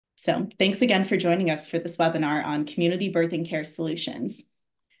So thanks again for joining us for this webinar on community birthing care solutions.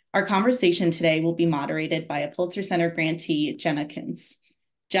 Our conversation today will be moderated by a Pulitzer Center grantee, Jenna Kunze.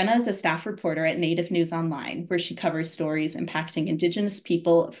 Jenna is a staff reporter at Native News Online, where she covers stories impacting Indigenous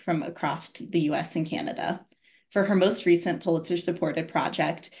people from across the US and Canada. For her most recent Pulitzer-supported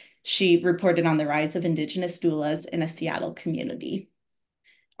project, she reported on the rise of Indigenous doulas in a Seattle community.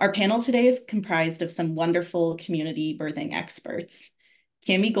 Our panel today is comprised of some wonderful community birthing experts.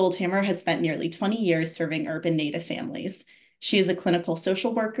 Camie Goldhammer has spent nearly 20 years serving urban Native families. She is a clinical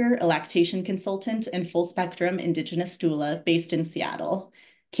social worker, a lactation consultant, and full-spectrum Indigenous doula based in Seattle.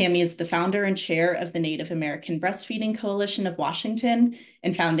 Camie is the founder and chair of the Native American Breastfeeding Coalition of Washington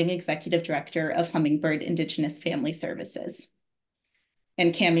and founding executive director of Hummingbird Indigenous Family Services.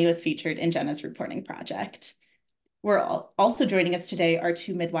 And Camie was featured in Jenna's reporting project. Also joining us today are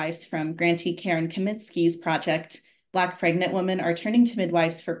two midwives from grantee Karen Kaminsky's project, Black pregnant women are turning to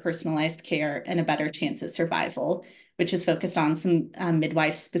midwives for personalized care and a better chance at survival, which is focused on some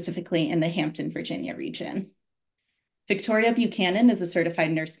midwives specifically in the Hampton, Virginia region. Victoria Buchanan is a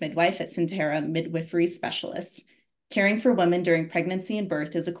certified nurse midwife at Sentara Midwifery Specialists. Caring for women during pregnancy and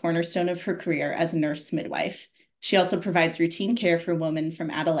birth is a cornerstone of her career as a nurse midwife. She also provides routine care for women from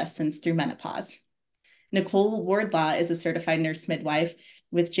adolescence through menopause. Nicole Wardlaw is a certified nurse midwife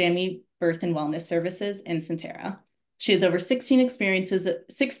with Jamii Birth and Wellness Services in Sentara. She has over 16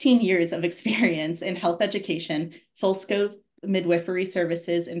 years of experience in health education, full scope midwifery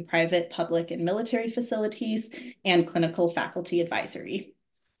services in private, public, and military facilities, and clinical faculty advisory.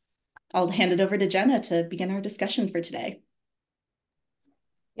 I'll hand it over to Jenna to begin our discussion for today.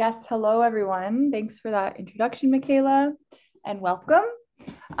 Yes, hello everyone. Thanks for that introduction, Michaela, and welcome.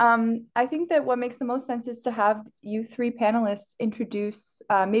 I think that what makes the most sense is to have you three panelists introduce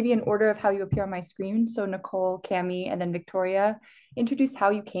maybe in order of how you appear on my screen. So Nicole, Camie, and then Victoria, introduce how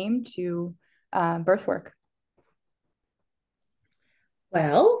you came to birth work.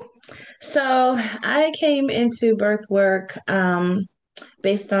 Well, so I came into birth work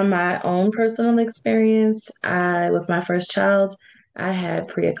based on my own personal experience. With my first child, I had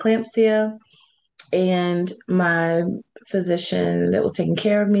preeclampsia, and my physician that was taking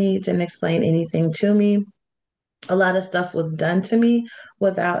care of me didn't explain anything to me. A lot of stuff was done to me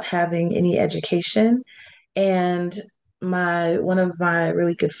without having any education. And one of my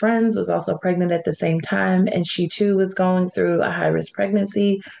really good friends was also pregnant at the same time, and she too was going through a high-risk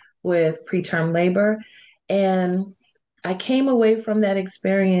pregnancy with preterm labor. And I came away from that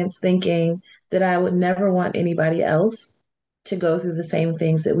experience thinking that I would never want anybody else to go through the same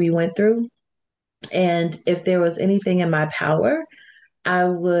things that we went through. And if there was anything in my power, I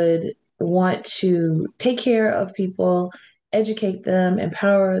would want to take care of people, educate them,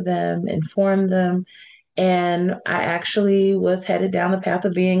 empower them, inform them. And I actually was headed down the path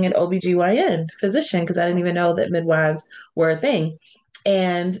of being an OBGYN physician because I didn't even know that midwives were a thing.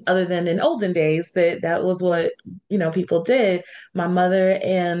 And other than in olden days, that was what, people did. My mother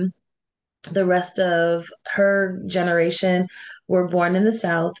and the rest of her generation were born in the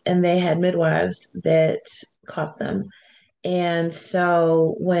South, and they had midwives that caught them. And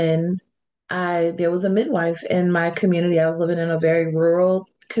so when there was a midwife in my community, I was living in a very rural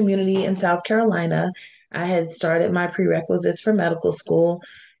community in South Carolina. I had started my prerequisites for medical school,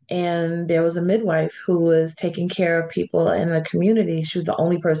 and there was a midwife who was taking care of people in the community. She was the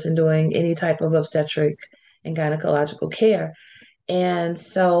only person doing any type of obstetric and gynecological care. And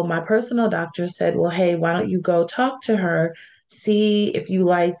so my personal doctor said, well, hey, why don't you go talk to her, see if you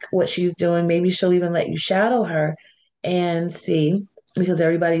like what she's doing. Maybe she'll even let you shadow her and see, because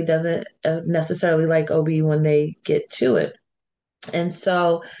everybody doesn't necessarily like OB when they get to it. And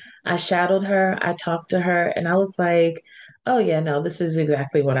so I shadowed her, I talked to her, and I was like, oh yeah, no, this is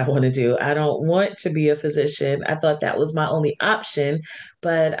exactly what I want to do. I don't want to be a physician. I thought that was my only option,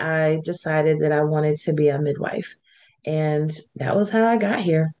 but I decided that I wanted to be a midwife. And that was how I got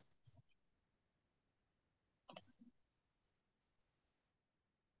here.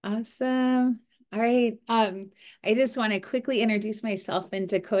 Awesome. All right. I just want to quickly introduce myself in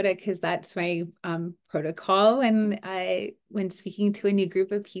Dakota because that's my protocol when speaking to a new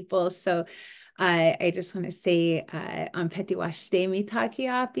group of people. So I just want to say Petiwashte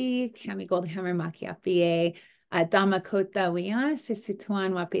Mitakiapi, Camie Goldhammer Makiapi, Damakota Wia,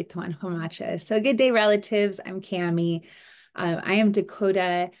 Sisituan Wapetuan Homacha. So good day, relatives. I'm Camie. I am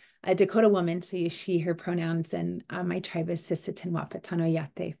Dakota. A Dakota woman, so use she, her pronouns, and my tribe is Sisseton Wapatano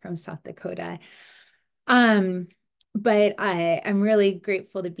Yate from South Dakota. But I'm really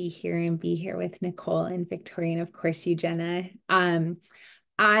grateful to be here with Nicole and Victoria, and of course you, Jenna.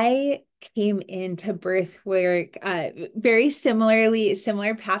 I came into birth work very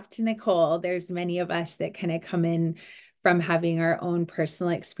similar path to Nicole. There's many of us that kind of come in from having our own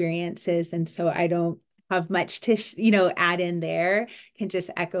personal experiences. And so I don't have much to, add in there, can just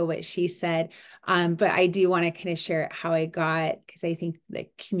echo what she said. But I do want to kind of share how I got, because I think the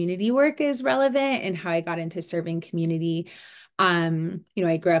community work is relevant and how I got into serving community.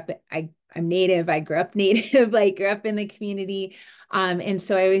 I grew up, I'm Native, I grew up Native, like grew up in the community. And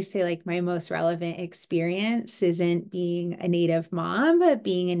so I always say like my most relevant experience isn't being a Native mom, but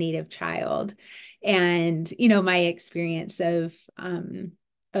being a Native child. And, my experience just,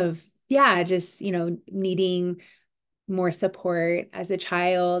 needing more support as a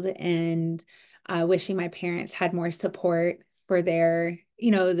child and wishing my parents had more support for their,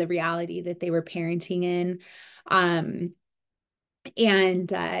 the reality that they were parenting in.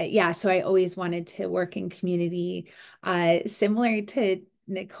 So I always wanted to work in community. Similar to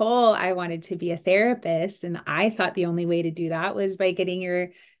Nicole, I wanted to be a therapist, and I thought the only way to do that was by getting your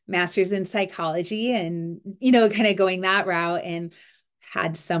master's in psychology and, kind of going that route, and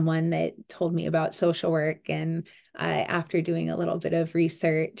had someone that told me about social work. And after doing a little bit of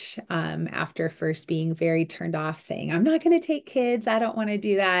research, after first being very turned off, saying, I'm not going to take kids, I don't want to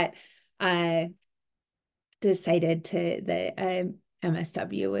do that, decided that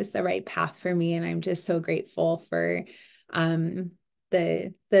MSW was the right path for me. And I'm just so grateful for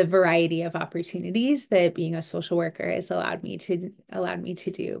the variety of opportunities that being a social worker has allowed me to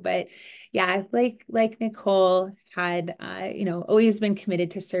do. But yeah, like Nicole had, always been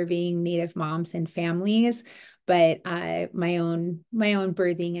committed to serving Native moms and families. But my own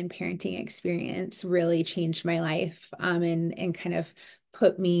birthing and parenting experience really changed my life, and kind of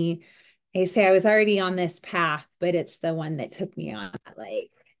put me, I say I was already on this path, but it's the one that took me on,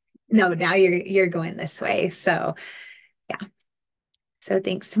 like, no, now you're going this way. So yeah. So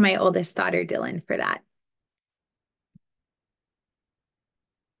thanks to my oldest daughter, Dylan, for that.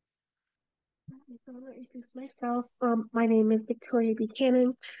 Myself, my name is Victoria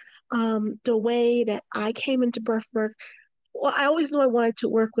Buchanan. The way that I came into birth work, well, I always knew I wanted to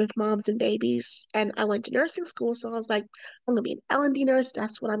work with moms and babies, and I went to nursing school, so I was like, I'm gonna be an L&D nurse.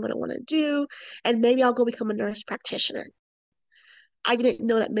 That's what I'm gonna want to do, and maybe I'll go become a nurse practitioner. I didn't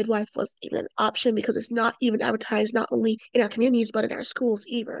know that midwife was even an option because it's not even advertised, not only in our communities but in our schools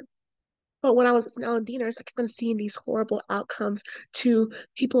either. But when I was an L&D nurse, I kept on seeing these horrible outcomes to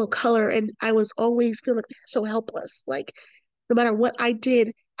people of color, and I was always feeling like so helpless. Like, no matter what I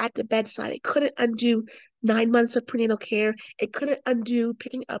did at the bedside, it couldn't undo 9 months of prenatal care. It couldn't undo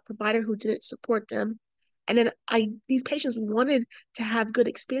picking a provider who didn't support them. And then these patients wanted to have good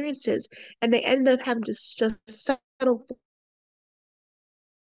experiences, and they ended up having to just settle for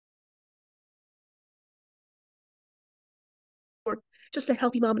just a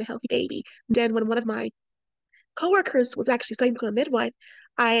healthy mom and a healthy baby. Then when one of my coworkers was actually studying to become a midwife,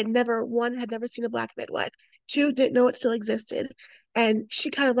 I had never, one, had never seen a Black midwife. Two, didn't know it still existed. And she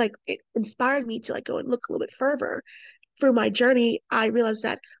kind of like, it inspired me to like go and look a little bit further. Through my journey, I realized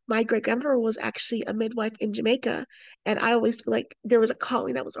that my great grandmother was actually a midwife in Jamaica. And I always feel like there was a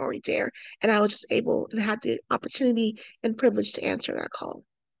calling that was already there. And I was just able and had the opportunity and privilege to answer that call.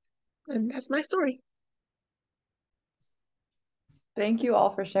 And that's my story. Thank you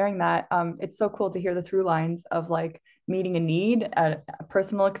all for sharing that. It's so cool to hear the through lines of like meeting a need, a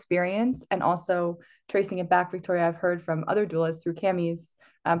personal experience, and also tracing it back. Victoria, I've heard from other doulas through Camie's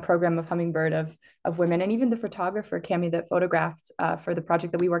program of Hummingbird of women, and even the photographer Camie that photographed for the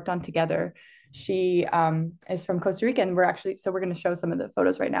project that we worked on together. She is from Costa Rica, and we're going to show some of the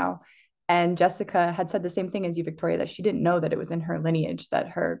photos right now. And Jessica had said the same thing as you, Victoria, that she didn't know that it was in her lineage that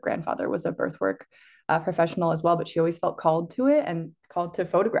her grandfather was a birth work professional as well, but she always felt called to it and called to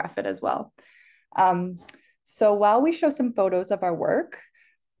photograph it as well. So while we show some photos of our work,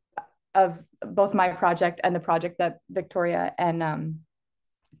 of both my project and the project that Victoria and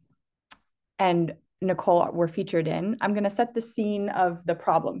Nicole were featured in, I'm going to set the scene of the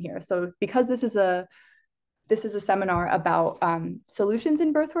problem here. So because this is a seminar about solutions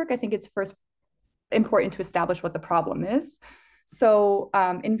in birth work, I think it's first important to establish what the problem is. So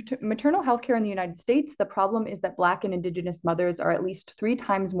in maternal health care in the United States, the problem is that Black and Indigenous mothers are at least 3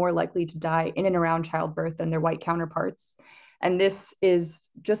 times more likely to die in and around childbirth than their white counterparts. And this is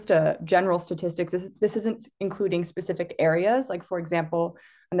just a general statistics. This isn't including specific areas. Like, for example,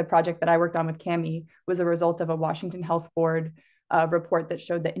 in the project that I worked on with Camie was a result of a Washington Health Board report that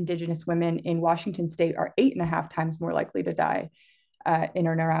showed that Indigenous women in Washington state are 8.5 times more likely to die in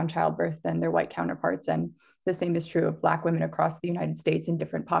and around childbirth than their white counterparts. And the same is true of Black women across the United States in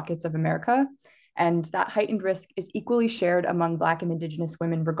different pockets of America. And that heightened risk is equally shared among Black and Indigenous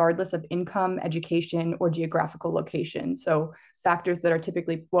women, regardless of income, education, or geographical location. So factors that are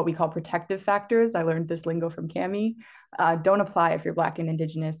typically what we call protective factors, I learned this lingo from Camie, don't apply if you're Black and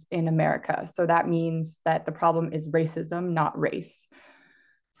Indigenous in America. So that means that the problem is racism, not race.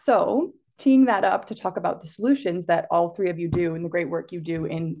 So teeing that up to talk about the solutions that all three of you do and the great work you do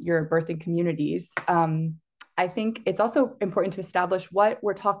in your birthing communities, I think it's also important to establish what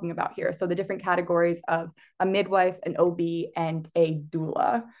we're talking about here. So the different categories of a midwife, an OB, and a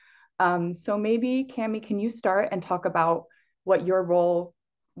doula. So maybe, Camie, can you start and talk about what your role,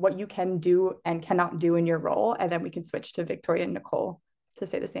 what you can do and cannot do in your role, and then we can switch to Victoria and Nicole to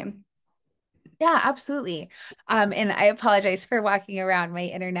say the same. Yeah, absolutely. And I apologize for walking around. My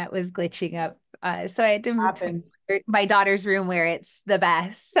internet was glitching up. So I had to move to my daughter's room where it's the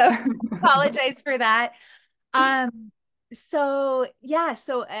best. So apologize for that. So yeah,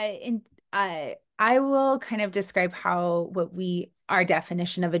 so I will kind of describe our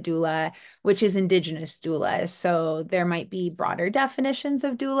definition of a doula, which is Indigenous doula. So there might be broader definitions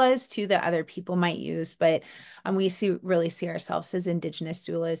of doulas too that other people might use, but we really see ourselves as Indigenous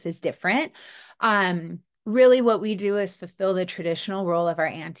doulas as different. Really what we do is fulfill the traditional role of our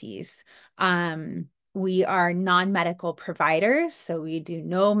aunties. We are non-medical providers, so we do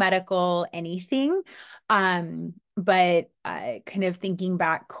no medical anything. But kind of thinking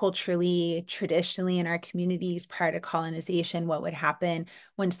back culturally, traditionally in our communities prior to colonization, what would happen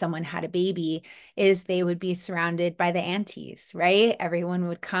when someone had a baby is they would be surrounded by the aunties, right? Everyone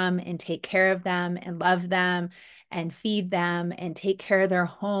would come and take care of them and love them and feed them and take care of their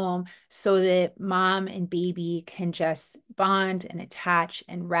home so that mom and baby can just bond and attach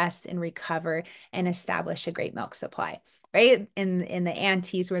and rest and recover and establish a great milk supply. Right? And the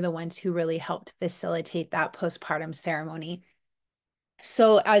aunties were the ones who really helped facilitate that postpartum ceremony.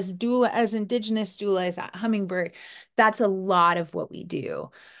 So as Indigenous doulas at Hummingbird, that's a lot of what we do.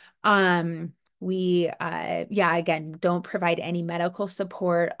 We, again, don't provide any medical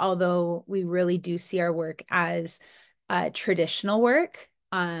support, although we really do see our work as traditional work.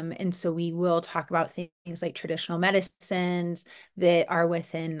 And so we will talk about things like traditional medicines that are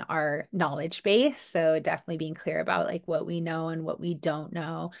within our knowledge base. So definitely being clear about like what we know and what we don't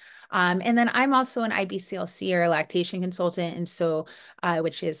know. And then I'm also an IBCLC or a lactation consultant. And so,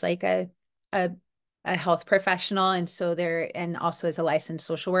 which is like a health professional. And so and also as a licensed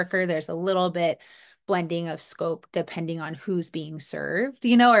social worker, there's a little bit blending of scope depending on who's being served,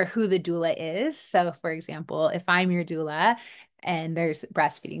 or who the doula is. So for example, if I'm your doula and there's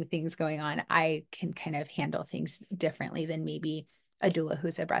breastfeeding things going on, I can kind of handle things differently than maybe a doula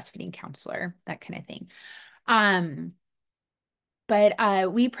who's a breastfeeding counselor, that kind of thing.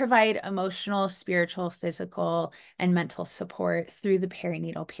 But we provide emotional, spiritual, physical, and mental support through the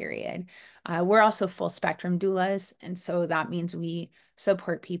perinatal period. We're also full spectrum doulas, and so that means we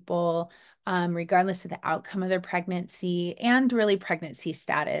support people regardless of the outcome of their pregnancy and really pregnancy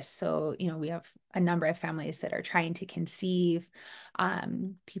status. So, we have a number of families that are trying to conceive,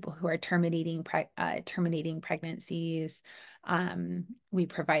 people who are terminating pregnancies. We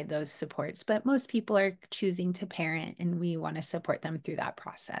provide those supports, but most people are choosing to parent and we want to support them through that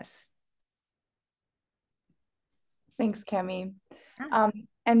process. Thanks, Camie.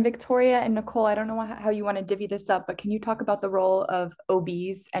 And Victoria and Nicole, I don't know how you want to divvy this up, but can you talk about the role of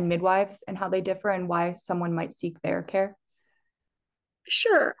OBs and midwives and how they differ and why someone might seek their care?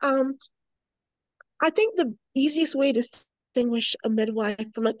 Sure. I think the easiest way to distinguish a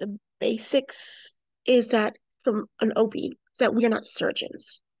midwife from like the basics is that from an OB, is that we are not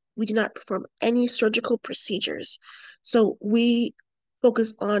surgeons. We do not perform any surgical procedures. So we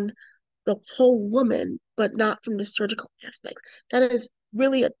focus on the whole woman, but not from the surgical aspect. That is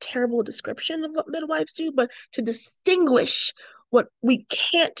really a terrible description of what midwives do, but to distinguish what we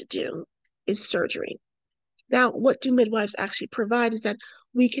can't do is surgery. Now, what do midwives actually provide is that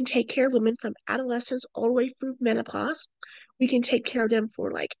we can take care of women from adolescence all the way through menopause. We can take care of them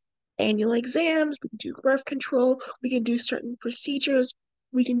for like annual exams, we can do birth control, we can do certain procedures,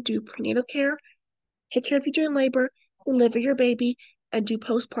 we can do prenatal care, take care of you during labor, deliver your baby, and do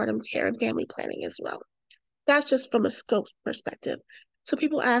postpartum care and family planning as well. That's just from a scope perspective. So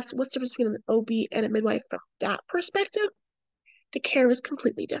people ask, what's the difference between an OB and a midwife from that perspective? The care is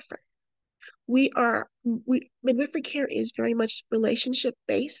completely different. Midwifery care is very much relationship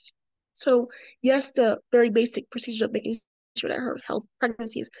based. So yes, the very basic procedure of making sure that her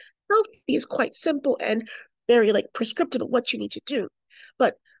pregnancy is healthy is quite simple and very like prescriptive of what you need to do.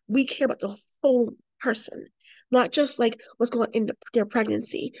 But we care about the whole person, not just like what's going on in their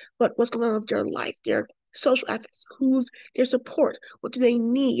pregnancy, but what's going on with their life, their social ethics, who's their support, what do they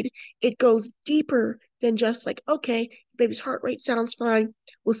need. It goes deeper than just like, okay, baby's heart rate sounds fine,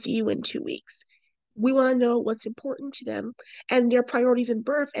 we'll see you in 2 weeks. We want to know what's important to them and their priorities in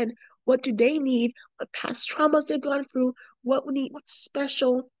birth, and what do they need, what past traumas they've gone through, what we need, what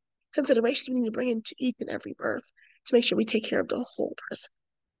special considerations we need to bring into each and every birth to make sure we take care of the whole person.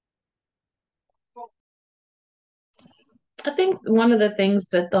 I think one of the things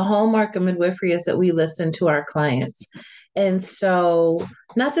that the hallmark of midwifery is that we listen to our clients. And so,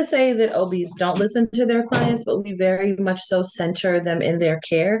 not to say that OBs don't listen to their clients, but we very much so center them in their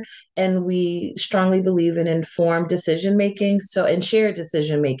care. And we strongly believe in informed decision making, and shared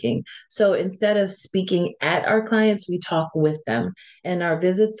decision making. So instead of speaking at our clients, we talk with them. And our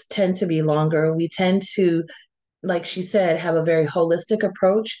visits tend to be longer. We tend to, like she said, have a very holistic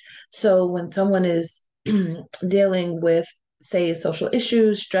approach. So when someone is dealing with, say, social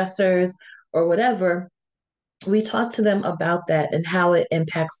issues, stressors, or whatever, we talk to them about that and how it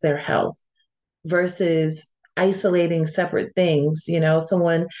impacts their health versus isolating separate things.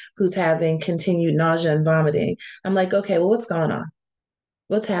 Someone who's having continued nausea and vomiting. I'm like, okay, well, what's going on?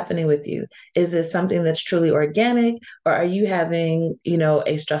 What's happening with you? Is this something that's truly organic, or are you having,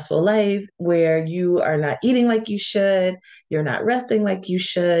 a stressful life where you are not eating like you should, you're not resting like you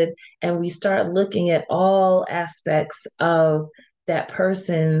should? And we start looking at all aspects of that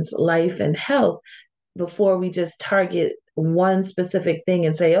person's life and health before we just target one specific thing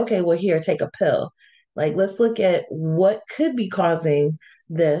and say, okay, well, here, take a pill. Like, let's look at what could be causing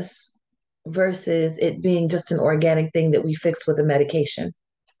this versus it being just an organic thing that we fix with a medication.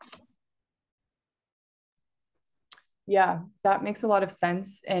 Yeah, that makes a lot of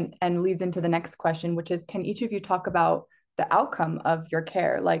sense and leads into the next question, which is, can each of you talk about the outcome of your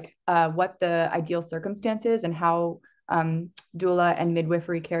care, like what the ideal circumstances and how doula and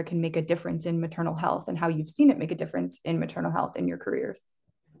midwifery care can make a difference in maternal health, and how you've seen it make a difference in maternal health in your careers?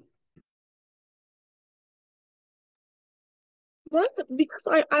 Because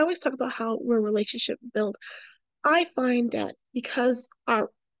I always talk about how we're relationship build. I find that because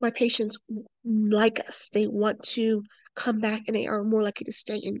my patients like us, they want to come back and they are more likely to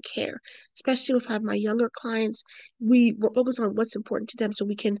stay in care. Especially if I have my younger clients, we're focused on what's important to them so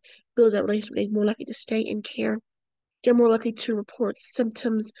we can build that relationship. They're more likely to stay in care. They're more likely to report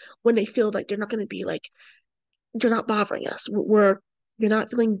symptoms when they feel like they're not going to be like, they're not bothering us. They're not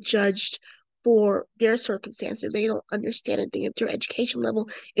feeling judged for their circumstances. They don't understand anything. If their education level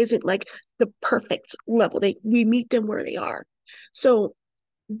isn't like the perfect level, we meet them where they are. So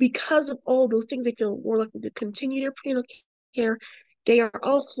because of all those things, they feel more likely to continue their prenatal care. They are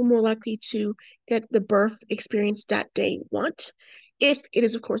also more likely to get the birth experience that they want, if it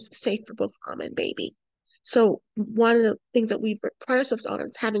is, of course, safe for both mom and baby. So one of the things that we pride ourselves on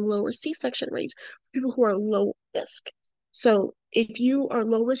is having lower C-section rates for people who are low risk. So if you are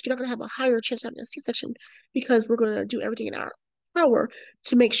low risk, you're not going to have a higher chance of having a C-section, because we're going to do everything in our power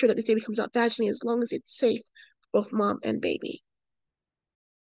to make sure that this baby comes out vaginally as long as it's safe for both mom and baby.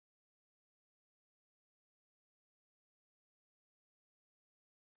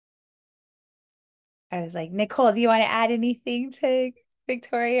 I was like, Nicole, do you want to add anything to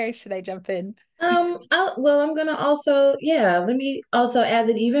Victoria, or should I jump in? I'm gonna also, let me also add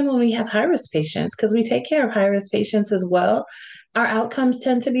that even when we have high risk patients, because we take care of high risk patients as well, our outcomes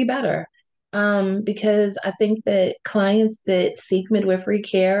tend to be better. Because I think that clients that seek midwifery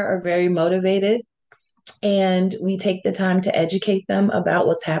care are very motivated, and we take the time to educate them about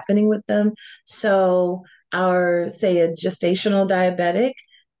what's happening with them. So, say, a gestational diabetic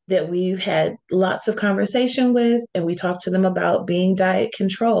that we've had lots of conversation with, and we talk to them about being diet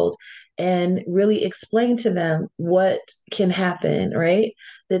controlled and really explain to them what can happen, right?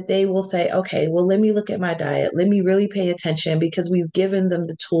 That they will say, okay, well, let me look at my diet. Let me really pay attention, because we've given them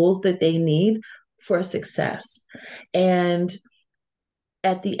the tools that they need for success. And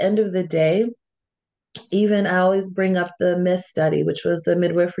at the end of the day, even I always bring up the MISS study, which was the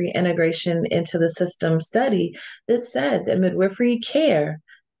midwifery integration into the system study, that said that midwifery care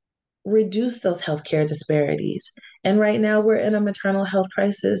reduced those healthcare disparities. And right now we're in a maternal health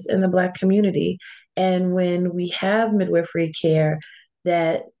crisis in the Black community. And when we have midwifery care,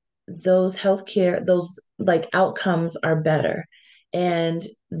 that those like outcomes are better, and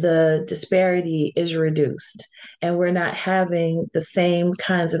the disparity is reduced, and we're not having the same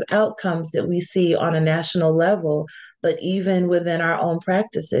kinds of outcomes that we see on a national level, but even within our own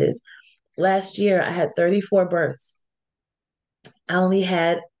practices. Last year I had 34 births. I only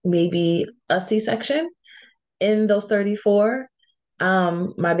had maybe a C-section in those 34.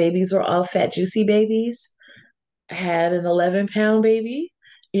 My babies were all fat, juicy babies. I had an 11-pound baby.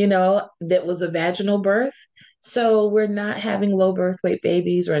 that was a vaginal birth. So we're not having low birth weight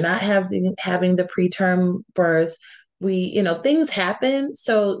babies. We're not having the preterm births. Things happen.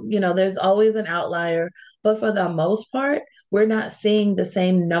 So, there's always an outlier. But for the most part, we're not seeing the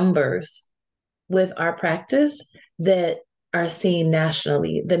same numbers with our practice that are seen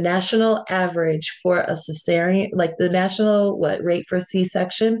nationally. The national average for a cesarean, like the national rate for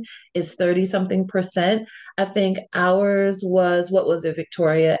C-section is 30 something percent. I think ours was, what was it,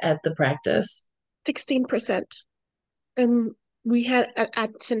 Victoria, at the practice? 16%. And we had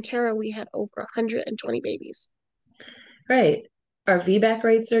at Sentara, we had over 120 babies. Right. Our VBAC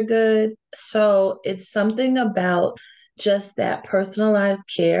rates are good. So it's something about just that personalized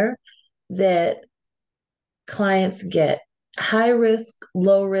care that clients get. High risk,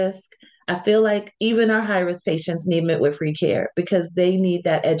 low risk. I feel like even our high risk patients need midwifery care because they need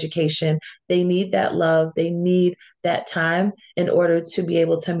that education. They need that love. They need that time in order to be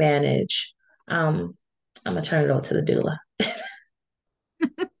able to manage. I'm going to turn it over to the doula.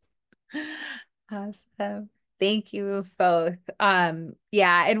 Awesome. Thank you both.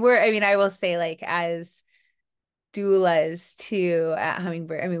 Yeah, and I will say, like, as doulas too at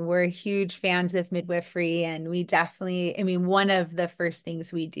Hummingbird, we're huge fans of midwifery, and we definitely, one of the first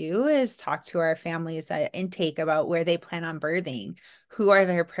things we do is talk to our families at intake about where they plan on birthing, who are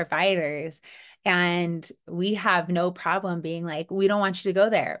their providers. And we have no problem being like, we don't want you to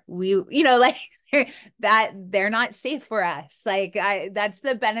go there. Like that they're not safe for us. Like that's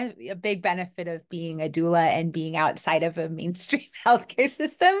a big benefit of being a doula and being outside of a mainstream healthcare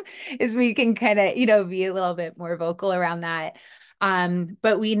system is we can kind of, be a little bit more vocal around that.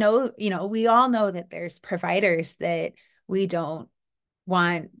 But we know, we all know that there's providers that we don't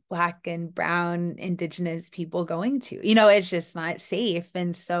want Black and Brown Indigenous people going to, it's just not safe.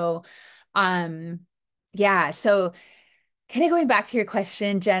 And so, yeah, so kind of going back to your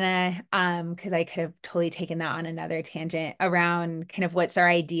question, Jenna, because I could have totally taken that on another tangent around kind of what's our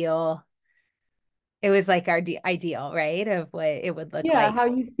ideal. It was like our ideal, right? Of what it would look like. How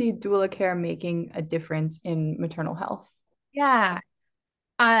you see doula care making a difference in maternal health. Yeah.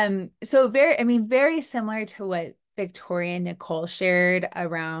 So very similar to what Victoria and Nicole shared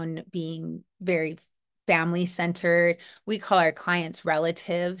around being very family centered. We call our clients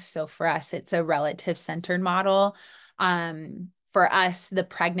relatives. So for us, it's a relative centered model. For us, the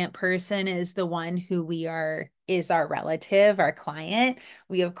pregnant person is the one who is our relative, our client.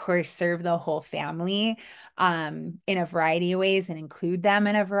 We, of course, serve the whole family in a variety of ways and include them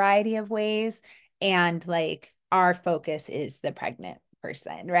in a variety of ways. And like our focus is the pregnant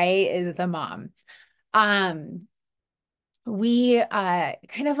person, right? Is the mom. We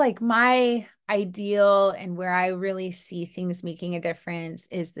kind of like my ideal and where I really see things making a difference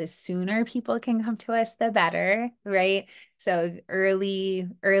is the sooner people can come to us, the better, right? So early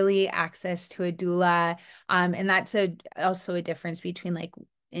access to a doula. And that's also a difference between like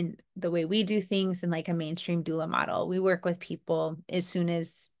in the way we do things and like a mainstream doula model. We work with people as soon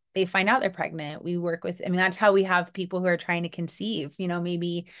as they find out they're pregnant. We work with, that's how we have people who are trying to conceive,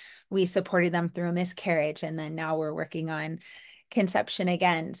 maybe we supported them through a miscarriage and then now we're working on conception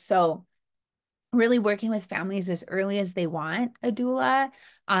again. So really working with families as early as they want a doula.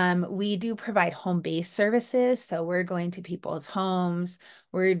 We do provide home-based services. So we're going to people's homes.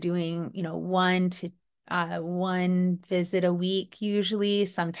 We're doing, one visit a week, usually,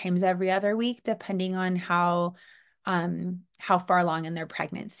 sometimes every other week, depending on how far along in their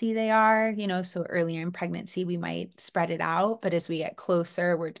pregnancy they are, so earlier in pregnancy, we might spread it out, but as we get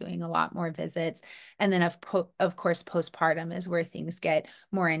closer, we're doing a lot more visits. And then of course, postpartum is where things get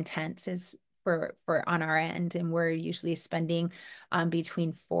more intense is for on our end. And we're usually spending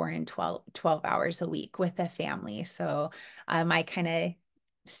between 4 and 12 hours a week with a family. So my kind of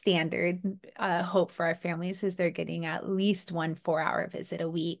standard hope for our families is they're getting at least 1 4-hour visit a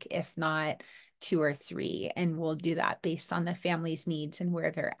week, if not 2 or 3, and we'll do that based on the family's needs and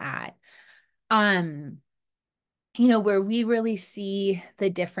where they're at. Where we really see the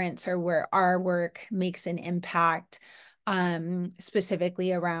difference or where our work makes an impact,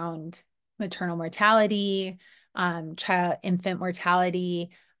 specifically around maternal mortality, infant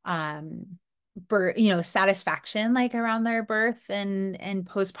mortality, satisfaction like around their birth and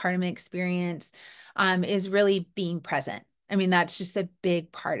postpartum experience, is really being present. That's just a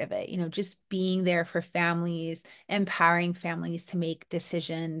big part of it, just being there for families, empowering families to make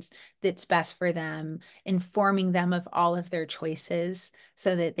decisions that's best for them, informing them of all of their choices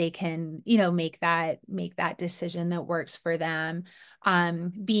so that they can, make that decision that works for them.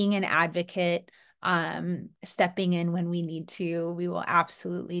 Being an advocate stepping in when we need to. We will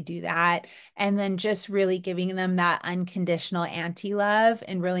absolutely do that. And then just really giving them that unconditional anti-love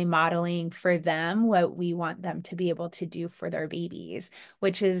and really modeling for them what we want them to be able to do for their babies,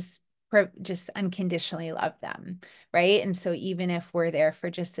 which is just unconditionally love them, right? And so even if we're there for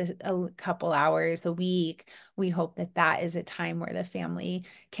just a couple hours a week, we hope that that is a time where the family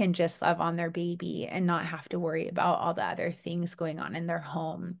can just love on their baby and not have to worry about all the other things going on in their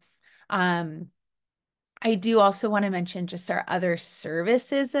home. I do also want to mention just our other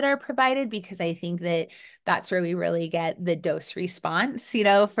services that are provided, because I think that that's where we really get the dose response,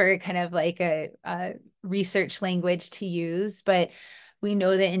 for kind of like a research language to use. But we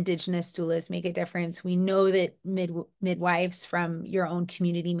know that Indigenous doulas make a difference. We know that midwives from your own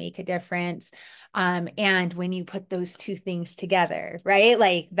community make a difference. And when you put those two things together, right,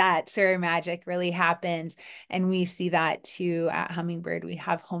 like that's where magic really happens. And we see that too at Hummingbird. We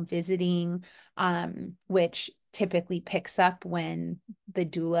have home visiting, which typically picks up when the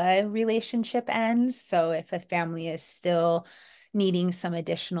doula relationship ends. So if a family is still needing some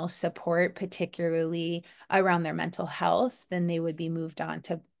additional support, particularly around their mental health, then they would be moved on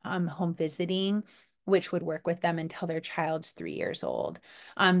to home visiting, which would work with them until their child's 3 years old.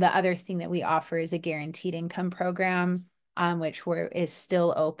 The other thing that we offer is a guaranteed income program, which is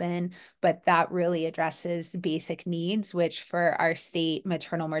still open, but that really addresses basic needs, which for our state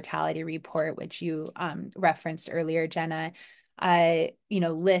maternal mortality report, which you referenced earlier, Jenna,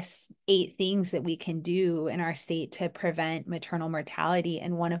 lists 8 things that we can do in our state to prevent maternal mortality,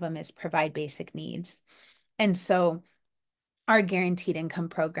 and one of them is provide basic needs. And so our guaranteed income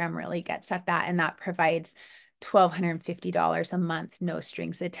program really gets at that, and that provides $1,250 a month, no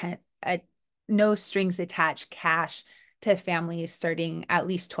strings attached cash to families starting at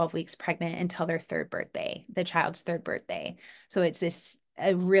least 12 weeks pregnant until their the child's third birthday. So it's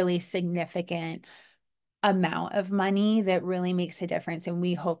a really significant amount of money that really makes a difference. And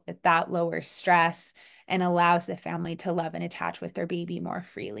we hope that that lowers stress and allows the family to love and attach with their baby more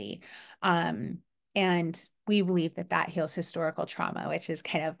freely. And we believe that that heals historical trauma, which is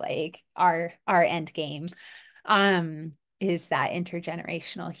kind of like our end game, is that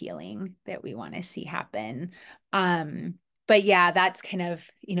intergenerational healing that we want to see happen. But yeah, that's kind of,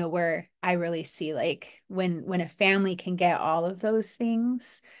 where I really see like when a family can get all of those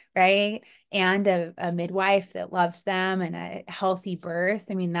things, right? And a midwife that loves them and a healthy birth,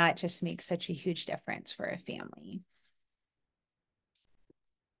 I mean, that just makes such a huge difference for a family.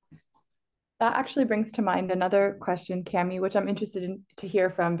 That actually brings to mind another question, Camie, which I'm interested to hear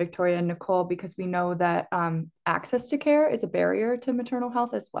from Victoria and Nicole, because we know that access to care is a barrier to maternal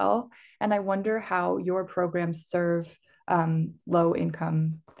health as well. And I wonder how your programs serve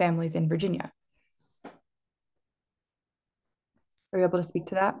low-income families in Virginia. Are you able to speak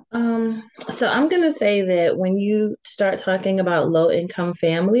to that? So I'm going to say that when you start talking about low-income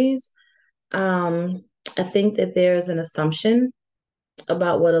families, I think that there's an assumption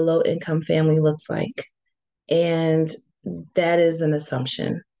about what a low-income family looks like. And that is an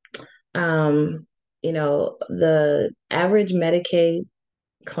assumption. The average Medicaid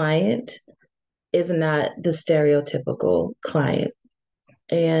client is not the stereotypical client.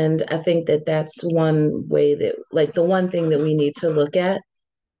 And I think that that's one way that, like, the one thing that we need to look at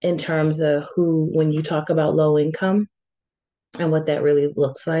in terms of when you talk about low income and what that really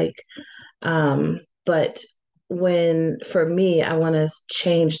looks like. But for me, I want to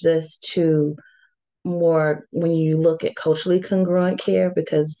change this to more when you look at culturally congruent care,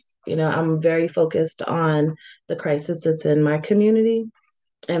 because, I'm very focused on the crisis that's in my community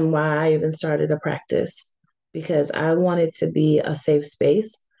and why I even started a practice, because I wanted to be a safe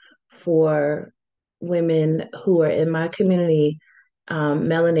space for women who are in my community,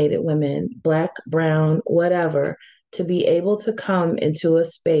 melanated women, Black, brown, whatever, to be able to come into a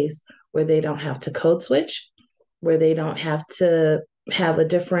space where they don't have to code switch, where they don't have to have a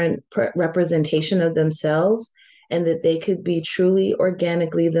different representation of themselves, and that they could be truly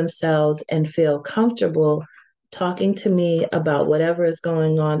organically themselves and feel comfortable talking to me about whatever is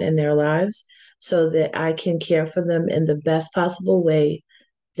going on in their lives, so that I can care for them in the best possible way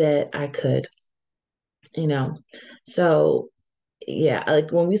that I could, So yeah,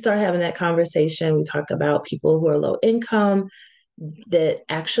 like when we start having that conversation, we talk about people who are low income, that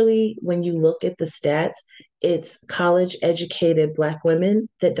actually, when you look at the stats, it's college educated Black women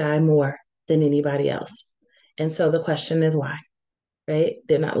that die more than anybody else. And so the question is why, right?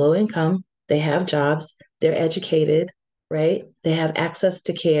 They're not low income, they have jobs, they're educated, right? They have access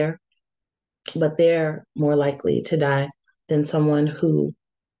to care, but they're more likely to die than someone who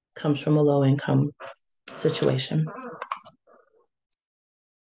comes from a low income situation.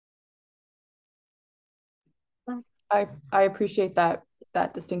 I appreciate that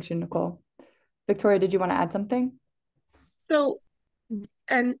distinction, Nicole. Victoria, did you want to add something? So,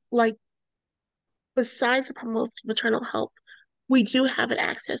 and like besides the problem of maternal health, we do have an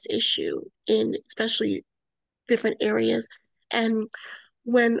access issue in especially different areas. And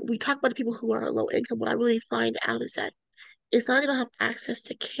when we talk about the people who are low income, what I really find out is that it's not they don't have access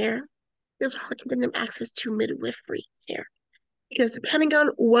to care, it's hard to bring them access to midwifery care. Because depending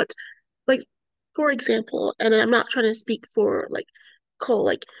on what, like, for example, and I'm not trying to speak for like Cole,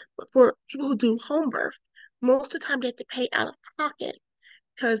 like, but for people who do home birth, most of the time they have to pay out of pocket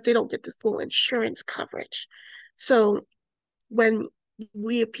because they don't get the full insurance coverage. So when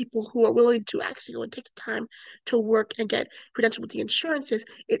we have people who are willing to actually go and take the time to work and get credentialed with the insurances,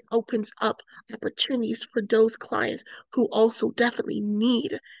 it opens up opportunities for those clients who also definitely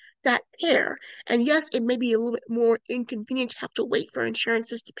need that care. And yes, it may be a little bit more inconvenient to have to wait for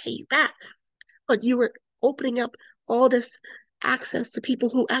insurances to pay you back, but you are opening up all this access to people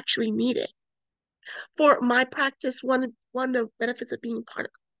who actually need it. For my practice, one of the benefits of being part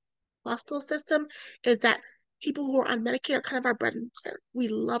of hospital system is that people who are on Medicaid are kind of our bread and butter. We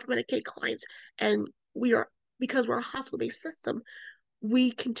love Medicaid clients, and we are because we're a hospital-based system,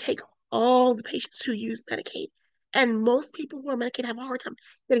 we can take all the patients who use Medicaid. And most people who are Medicaid have a hard time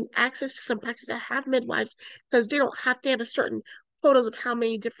getting access to some practices that have midwives because they don't have to have a certain quotas of how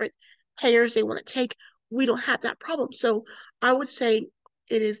many different payers they want to take. We don't have that problem. So I would say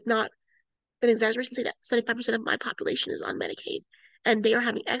it is not an exaggeration to say that 75% of my population is on Medicaid and they are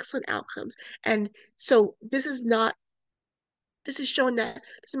having excellent outcomes. And so this is showing that it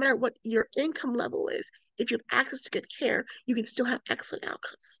doesn't matter what your income level is, if you have access to good care, you can still have excellent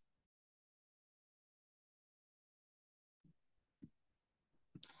outcomes.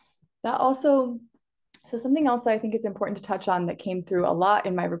 That also, so something else that I think is important to touch on that came through a lot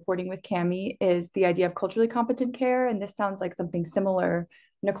in my reporting with Camie is the idea of culturally competent care. And this sounds like something similar,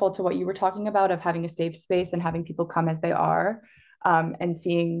 Nicole, to what you were talking about of having a safe space and having people come as they are, and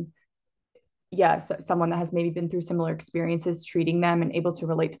seeing, yes, someone that has maybe been through similar experiences, treating them and able to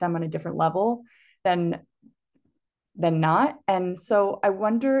relate to them on a different level than not. And so I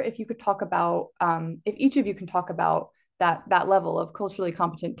wonder if you could talk about, if each of you can talk about that level of culturally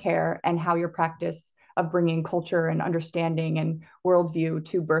competent care and how your practice of bringing culture and understanding and worldview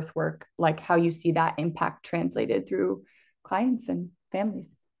to birth work, like how you see that impact translated through clients and families.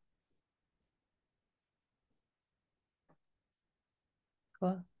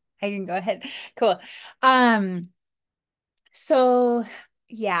 Cool. I can go ahead. Cool. So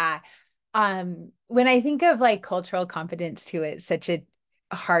yeah, when I think of like cultural competence too, it's such a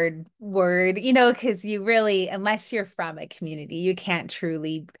hard word, because you really, unless you're from a community, you can't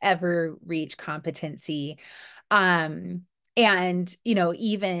truly ever reach competency. And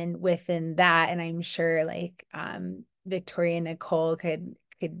even within that, and I'm sure like Victoria and Nicole could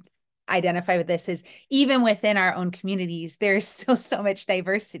identify with this, is even within our own communities, there's still so much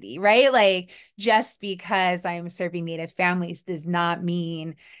diversity, right? Like just because I'm serving Native families does not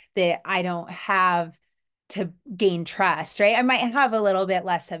mean that I don't have to gain trust, right? I might have a little bit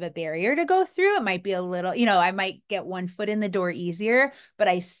less of a barrier to go through. It might be a little, I might get one foot in the door easier, but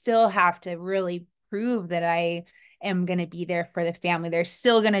I still have to really prove that I am going to be there for the family. There's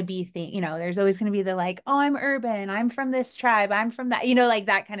still going to be there's always going to be the like, oh, I'm urban, I'm from this tribe, I'm from that, like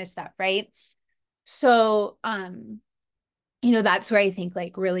that kind of stuff, right? So that's where I think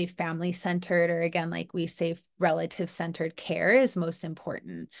like really family centered, or again, like we say relative centered care is most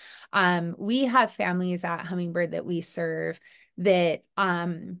important. We have families at Hummingbird that we serve that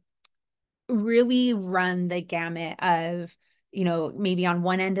really run the gamut of, maybe on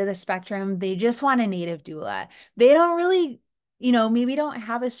one end of the spectrum, they just want a native doula. They don't really, maybe don't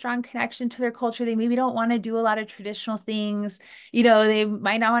have a strong connection to their culture. They maybe don't want to do a lot of traditional things. They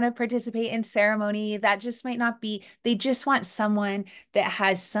might not want to participate in ceremony. That just might not be, they just want someone that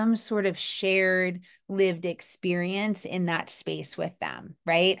has some sort of shared lived experience in that space with them,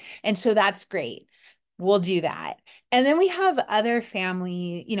 right? And so that's great. We'll do that. And then we have other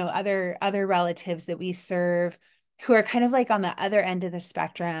family, other relatives that we serve who are kind of like on the other end of the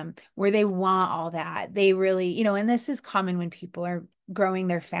spectrum where they want all that. They really, and this is common when people are growing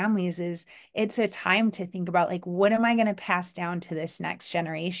their families, is it's a time to think about like, what am I going to pass down to this next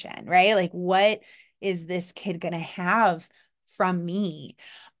generation, right? Like, what is this kid going to have from me?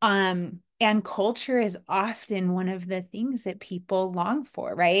 And culture is often one of the things that people long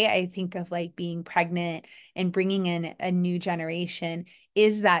for, right? I think of like being pregnant and bringing in a new generation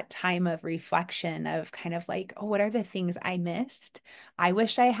is that time of reflection of kind of like, oh, what are the things I missed, I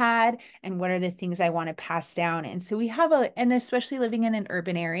wish I had, and what are the things I want to pass down? And so we have and especially living in an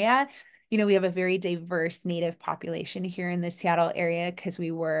urban area, we have a very diverse Native population here in the Seattle area because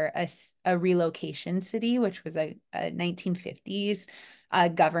we were a relocation city, which was a 1950s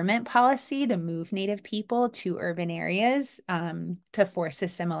government policy to move Native people to urban areas to force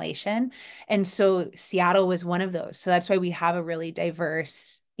assimilation. And so Seattle was one of those. So that's why we have a really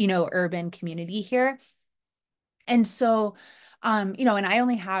diverse, urban community here. And so, and I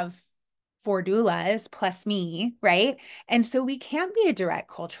only have 4 doulas plus me, right? And so we can't be a direct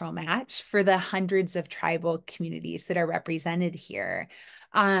cultural match for the hundreds of tribal communities that are represented here.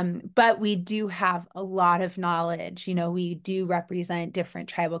 But we do have a lot of knowledge. We do represent different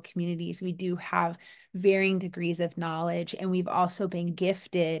tribal communities. We do have varying degrees of knowledge, and we've also been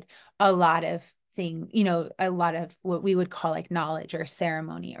gifted a lot of a lot of what we would call like knowledge or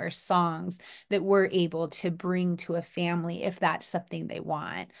ceremony or songs that we're able to bring to a family if that's something they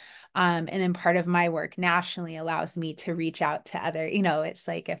want. And then part of my work nationally allows me to reach out to other, it's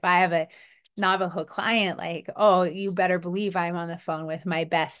like if I have a Navajo client, like, oh, you better believe I'm on the phone with my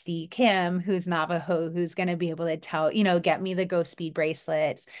bestie, Kim, who's Navajo, who's going to be able to tell, get me the ghost bead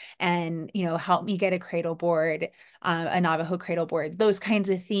bracelets and, help me get a cradle board, a Navajo cradle board, those kinds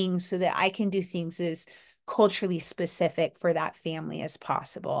of things so that I can do things as culturally specific for that family as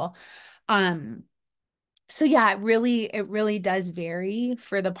possible. So yeah, it really does vary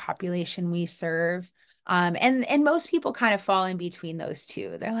for the population we serve. And most people kind of fall in between those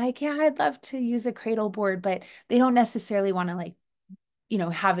two. They're like, yeah, I'd love to use a cradle board, but they don't necessarily want to like,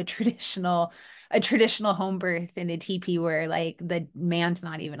 have a traditional home birth in a teepee where like the man's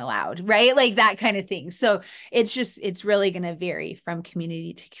not even allowed, right? Like that kind of thing. So it's really going to vary from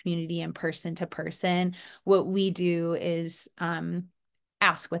community to community and person to person. What we do is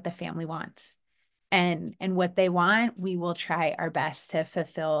ask what the family wants. And what they want, we will try our best to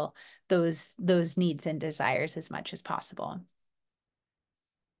fulfill those needs and desires as much as possible.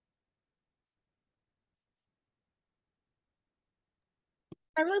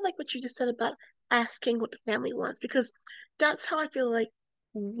 I really like what you just said about asking what the family wants, because that's how I feel like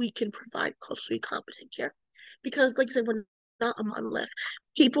we can provide culturally competent care. Because, like I said, we're not a monolith.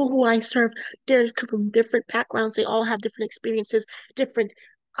 People who I serve, there's come from different backgrounds. They all have different experiences, different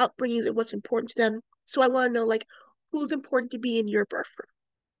upbringings, and what's important to them. So I want to know, like, who's important to be in your birth room.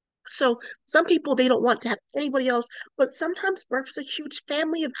 So some people, they don't want to have anybody else, but sometimes birth is a huge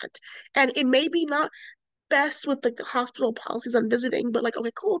family event, and it may be not best with like the hospital policies on visiting, but like,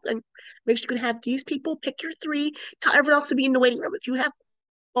 okay, cool, then make sure you can have these people, pick your 3, tell everyone else to be in the waiting room. If you have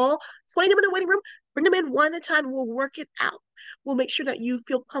all 20 of them in the waiting room, bring them in one at a time. We'll work it out. We'll make sure that you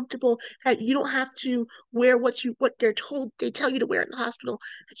feel comfortable, that you don't have to wear what they tell you to wear in the hospital,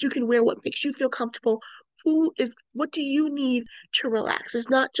 that you can wear what makes you feel comfortable. What do you need to relax? It's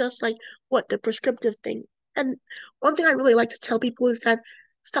not just like what the prescriptive thing. And one thing I really like to tell people is that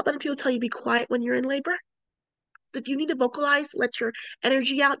stop letting people tell you to be quiet when you're in labor. If you need to vocalize, let your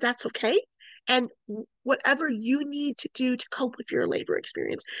energy out, that's okay. And whatever you need to do to cope with your labor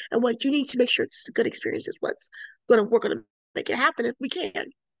experience and what you need to make sure it's a good experience is we're going to make it happen if we can.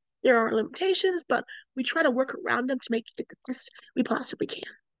 There are limitations, but we try to work around them to make it the best we possibly can.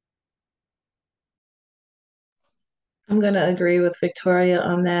 I'm going to agree with Victoria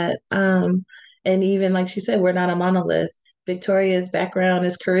on that. And even like she said, we're not a monolith. Victoria's background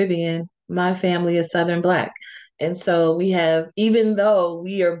is Caribbean. My family is Southern Black. And so we have, even though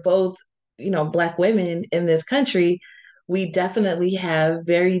we are both, Black women in this country, we definitely have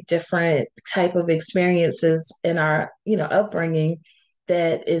very different type of experiences in our, upbringing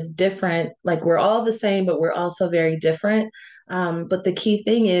that is different. Like we're all the same, but we're also very different. But the key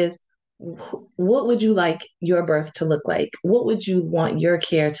thing is, what would you like your birth to look like? What would you want your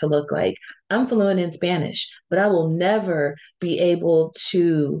care to look like? I'm fluent in Spanish, but I will never be able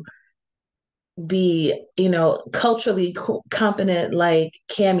to be, culturally competent, like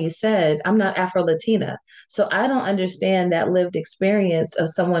Camie said. I'm not Afro-Latina. So I don't understand that lived experience of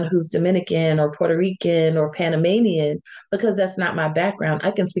someone who's Dominican or Puerto Rican or Panamanian, because that's not my background.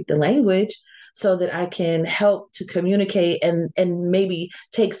 I can speak the language so that I can help to communicate and maybe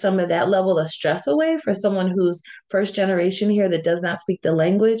take some of that level of stress away for someone who's first generation here that does not speak the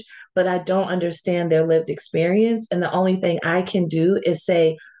language, but I don't understand their lived experience. And the only thing I can do is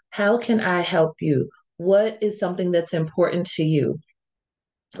say, how can I help you? What is something that's important to you?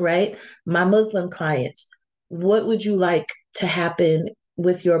 Right? My Muslim clients, what would you like to happen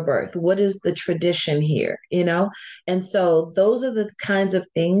with your birth? What is the tradition here? And so those are the kinds of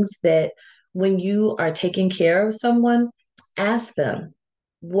things that when you are taking care of someone, ask them,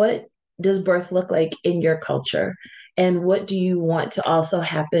 what does birth look like in your culture? And what do you want to also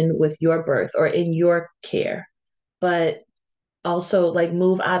happen with your birth or in your care? But also like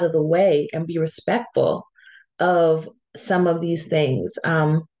move out of the way and be respectful of some of these things.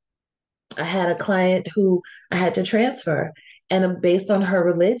 I had a client who I had to transfer, and based on her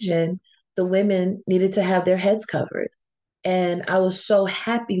religion, the women needed to have their heads covered. And I was so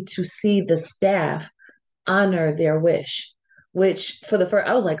happy to see the staff honor their wish, which for the first,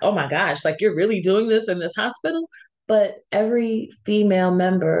 I was like, oh my gosh, like you're really doing this in this hospital? But every female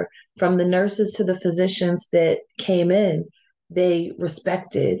member, from the nurses to the physicians that came in, they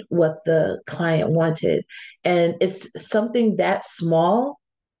respected what the client wanted. And it's something that small,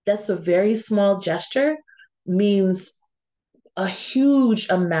 that's a very small gesture, means a huge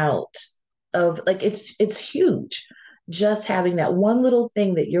amount of like it's huge, just having that one little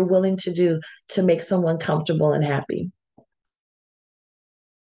thing that you're willing to do to make someone comfortable and happy.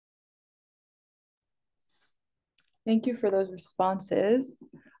 Thank you for those responses.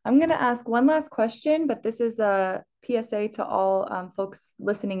 I'm going to ask one last question, but this is a PSA to all folks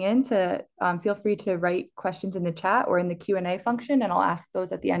listening in to feel free to write questions in the chat or in the Q&A function, and I'll ask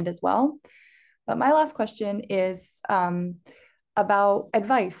those at the end as well. But my last question is about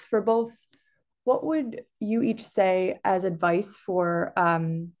advice for both. What would you each say as advice for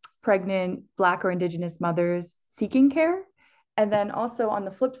pregnant Black or Indigenous mothers seeking care? And then also on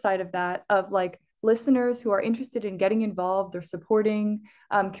the flip side of that, of like listeners who are interested in getting involved or supporting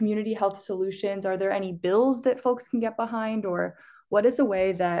community health solutions, are there any bills that folks can get behind? Or what is a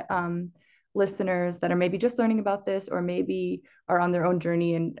way that listeners that are maybe just learning about this or maybe are on their own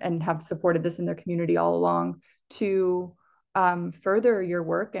journey and have supported this in their community all along to further your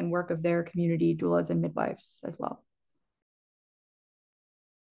work and work of their community doulas and midwives as well?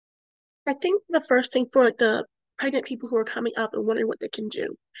 I think the first thing for like the pregnant people who are coming up and wondering what they can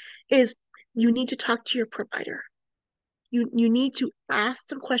do is you need to talk to your provider. You need to ask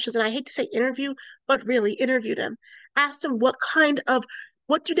them questions, and I hate to say interview, but really interview them. Ask them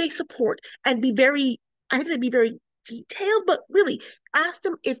what do they support, and be very, I hate to say be very detailed, but really ask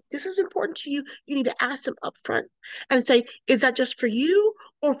them if this is important to you. You need to ask them up front and say, is that just for you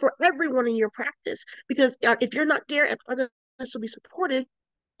or for everyone in your practice? Because if you're not there and others will be supported,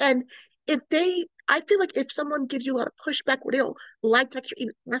 and I feel like if someone gives you a lot of pushback where they don't like that you're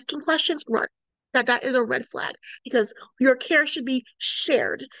even asking questions, run. That is a red flag, because your care should be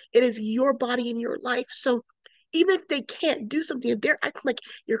shared. It is your body and your life. So even if they can't do something, if they're acting like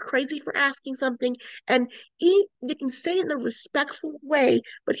you're crazy for asking something, and they can say it in a respectful way,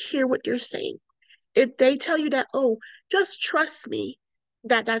 but hear what you're saying. If they tell you that, oh, just trust me,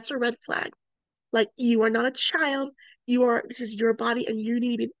 that's a red flag. Like, you are not a child. This is your body, and you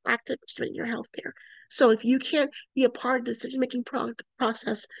need to be an active participant in your healthcare. So if you can't be a part of the decision-making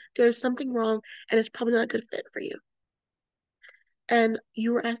process, there's something wrong, and it's probably not a good fit for you. And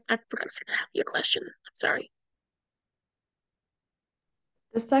you were asked, I forgot to say half of your question. I'm sorry.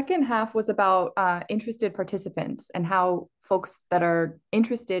 The second half was about interested participants and how folks that are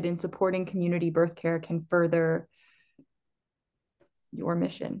interested in supporting community birth care can further your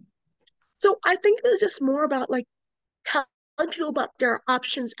mission. So I think it was just more about like telling people about there are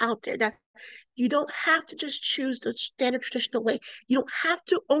options out there, that you don't have to just choose the standard traditional way. You don't have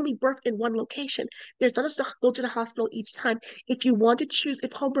to only birth in one location. There's not just to go to the hospital each time. If you want to choose,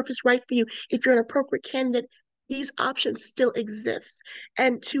 if home birth is right for you, if you're an appropriate candidate, these options still exist.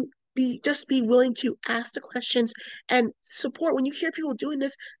 And to just be willing to ask the questions and support. When you hear people doing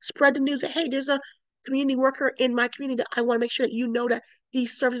this, spread the news that, hey, there's a community worker in my community that I want to make sure that you know that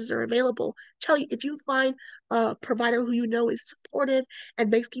these services are available. Tell you, if you find a provider who you know is supportive and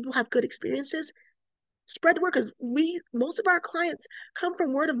makes people have good experiences, spread the word, because most of our clients come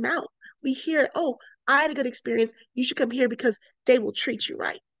from word of mouth. We hear, oh, I had a good experience. You should come here because they will treat you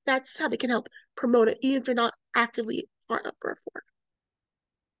right. That's how they can help promote it, even if you're not actively part of birth work.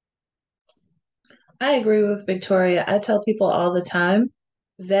 I agree with Victoria. I tell people all the time,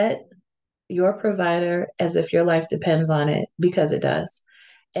 vet your provider as if your life depends on it, because it does.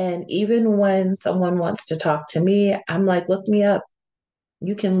 And even when someone wants to talk to me, I'm like, look me up.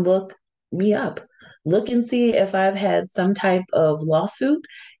 You can look me up. Look and see if I've had some type of lawsuit,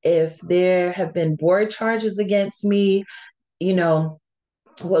 if there have been board charges against me, you know,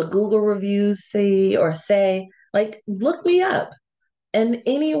 what Google reviews say, like, look me up. And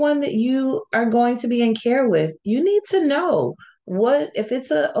anyone that you are going to be in care with, you need to know if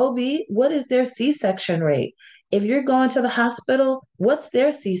it's a OB, what is their C-section rate? If you're going to the hospital, what's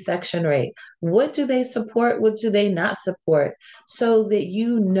their C-section rate? What do they support? What do they not support? So that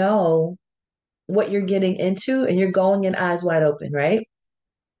you know what you're getting into and you're going in eyes wide open, right?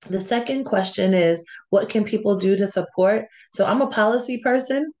 The second question is, what can people do to support? So I'm a policy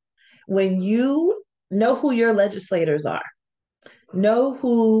person. When you know who your legislators are, Know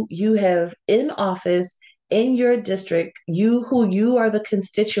who you have in office in your district, who you are the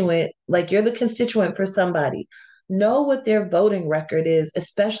constituent, like you're the constituent for somebody. Know what their voting record is,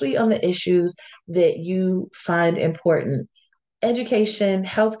 especially on the issues that you find important. Education,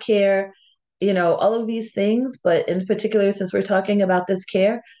 healthcare, all of these things, but in particular, since we're talking about this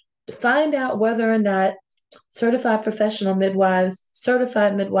care, find out whether or not certified midwives,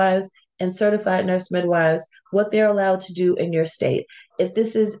 and certified nurse midwives, what they're allowed to do in your state. If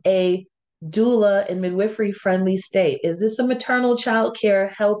this is a doula and midwifery friendly state, is this a maternal child care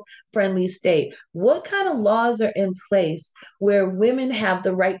health friendly state? What kind of laws are in place where women have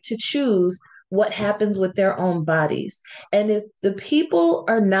the right to choose what happens with their own bodies? And if the people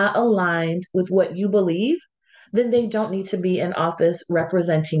are not aligned with what you believe, then they don't need to be in office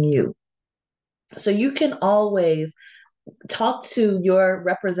representing you. So you can always talk to your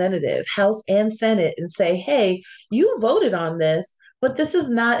representative, House and Senate, and say, hey, you voted on this, but this is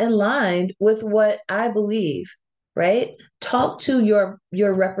not in line with what I believe, right? Talk to your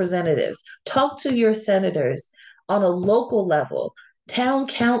representatives, talk to your senators on a local level, town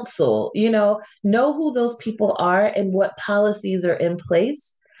council, know who those people are and what policies are in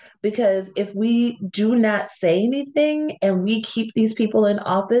place. Because if we do not say anything and we keep these people in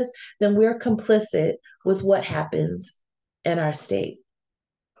office, then we're complicit with what happens in our state.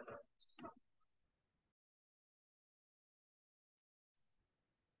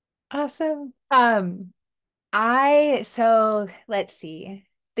 Awesome. So let's see,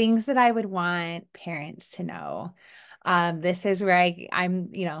 things that I would want parents to know. This is where I'm,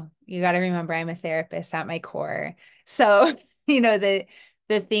 you got to remember I'm a therapist at my core. So,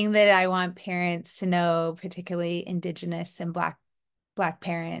 the thing that I want parents to know, particularly Indigenous and Black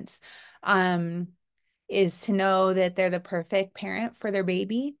parents, is to know that they're the perfect parent for their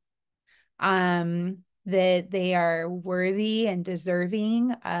baby, that they are worthy and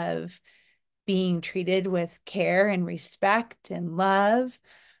deserving of being treated with care and respect and love,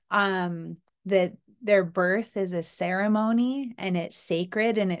 that their birth is a ceremony and it's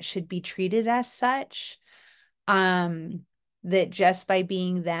sacred and it should be treated as such, that just by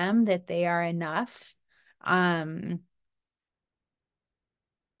being them, that they are enough,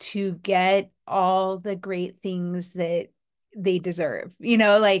 to get all the great things that they deserve.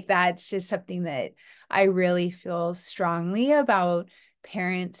 Like that's just something that I really feel strongly about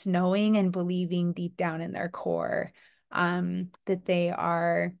parents knowing and believing deep down in their core, that they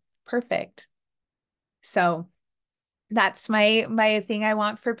are perfect. So that's my thing I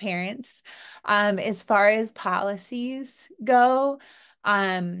want for parents. As far as policies go,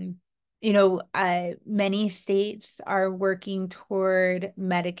 many states are working toward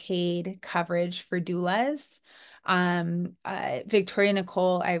Medicaid coverage for doulas. Victoria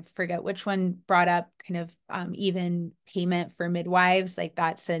Nicole, I forget which one, brought up kind of even payment for midwives. Like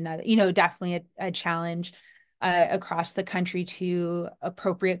that's another, definitely a challenge across the country, to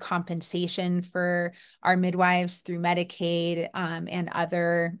appropriate compensation for our midwives through Medicaid and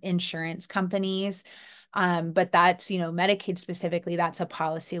other insurance companies. But that's, Medicaid specifically, that's a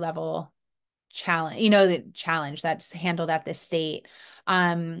policy level challenge, the challenge that's handled at the state.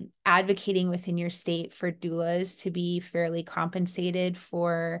 Advocating within your state for doulas to be fairly compensated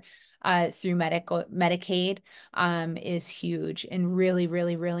for through Medicaid is huge and really,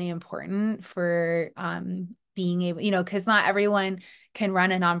 really, really important for being able, because not everyone can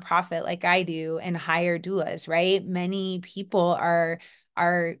run a nonprofit like I do and hire doulas, right? Many people are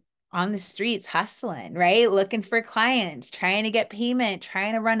on the streets hustling, right? Looking for clients, trying to get payment,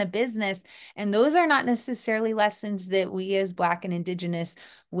 trying to run a business. And those are not necessarily lessons that we as Black and Indigenous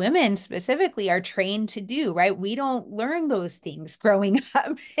women specifically are trained to do, right? We don't learn those things growing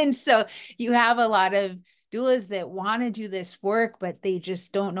up. And so you have a lot of doulas that want to do this work, but they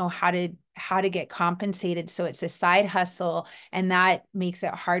just don't know how to get compensated. So it's a side hustle, and that makes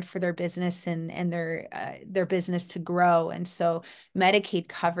it hard for their business and their business to grow. And so Medicaid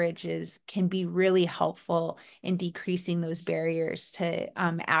coverage can be really helpful in decreasing those barriers to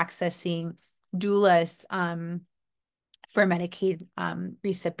accessing doulas for Medicaid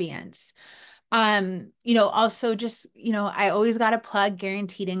recipients. Also just, I always got to plug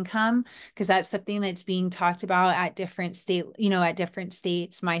guaranteed income, because that's something that's being talked about at different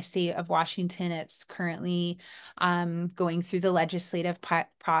states. My state of Washington, it's currently going through the legislative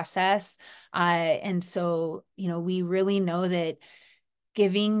process. And so, we really know that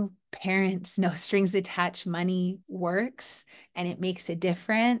giving parents no strings attached money works, and it makes a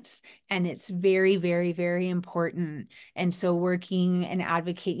difference, and it's very, very, very important. And so working and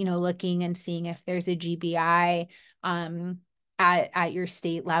advocate, looking and seeing if there's a GBI at your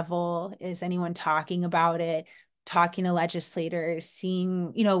state level. Is anyone talking about it? talking to legislators,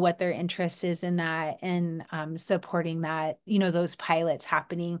 seeing, what their interest is in that, and supporting that, those pilots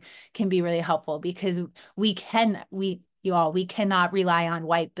happening can be really helpful, because we cannot rely on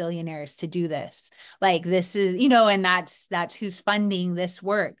white billionaires to do this. Like, this is, and that's who's funding this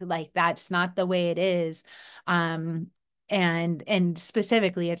work. Like, that's not the way it is. And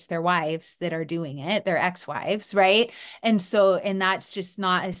specifically it's their wives that are doing it, their ex-wives, right? And that's just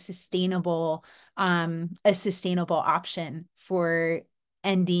not a sustainable option for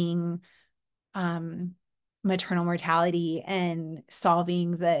ending maternal mortality and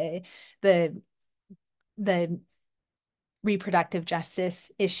solving the reproductive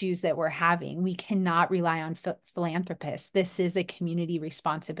justice issues that we're having. We cannot rely on philanthropists. This is a community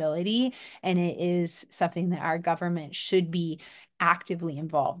responsibility, and it is something that our government should be actively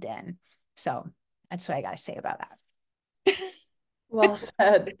involved in. So that's what I got to say about that. Well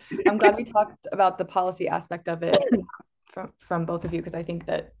said. I'm glad we talked about the policy aspect of it from both of you, because I think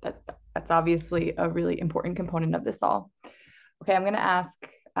that's obviously a really important component of this all. Okay, I'm going to ask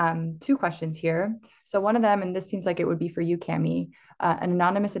two questions here. So one of them, and this seems like it would be for you, Camie, an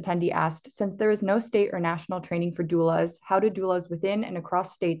anonymous attendee asked, since there is no state or national training for doulas, how do doulas within and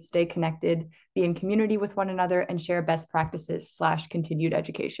across states stay connected, be in community with one another, and share best practices / continued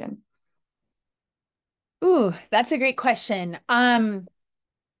education? Ooh, that's a great question.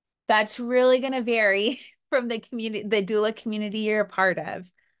 That's really going to vary from the community, the doula community you're a part of.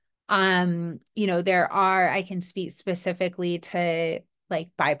 I can speak specifically to like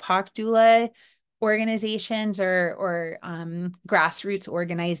BIPOC doula organizations or grassroots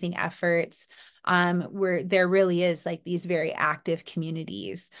organizing efforts, where there really is like these very active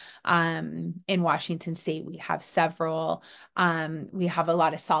communities. In Washington State, we have several. We have a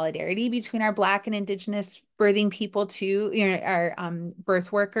lot of solidarity between our Black and Indigenous birthing people too, our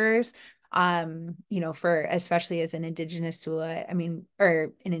birth workers. For especially as an Indigenous doula,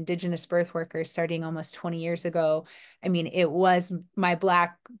 or an Indigenous birth worker starting almost 20 years ago. It was my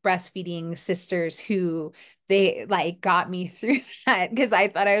Black breastfeeding sisters who they like got me through that, because I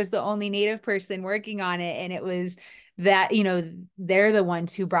thought I was the only Native person working on it. And it was that, they're the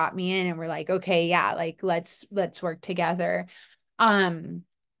ones who brought me in and were like, okay, yeah, like let's work together. And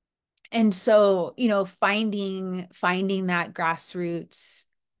so, finding that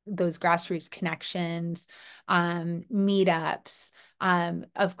those grassroots connections, meetups,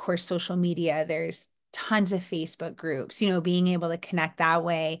 of course, social media, there's tons of Facebook groups, being able to connect that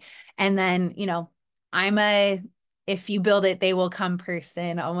way. And then, if you build it, they will come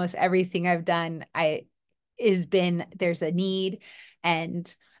person. Almost everything I've done, there's a need,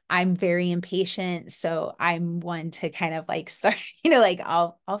 and I'm very impatient. So I'm one to kind of like start, like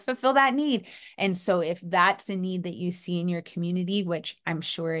I'll fulfill that need. And so if that's a need that you see in your community, which I'm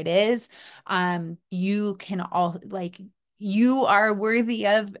sure it is, you can all like, you are worthy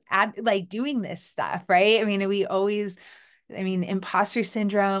of doing this stuff, right? Imposter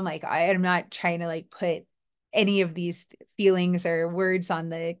syndrome, like I'm not trying to like put any of these feelings or words on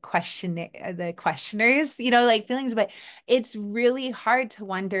the questioners, feelings, but it's really hard to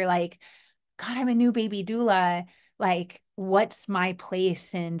wonder, like, God, I'm a new baby doula. Like, what's my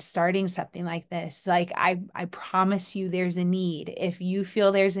place in starting something like this? Like, I promise you there's a need. If you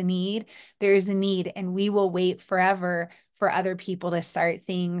feel there's a need, and we will wait forever for other people to start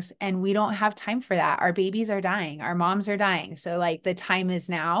things. And we don't have time for that. Our babies are dying. Our moms are dying. So like the time is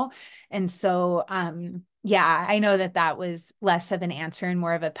now. And so, yeah, I know that was less of an answer and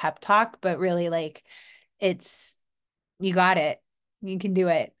more of a pep talk, but really like you got it. You can do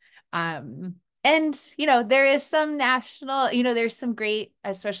it. And, there is some national, there's some great,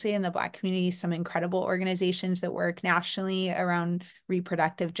 especially in the Black community, some incredible organizations that work nationally around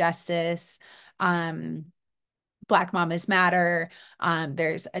reproductive justice. Black Mamas Matter.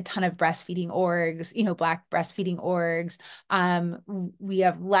 There's a ton of breastfeeding orgs, Black breastfeeding orgs. We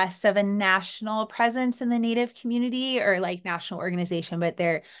have less of a national presence in the Native community or like national organization, but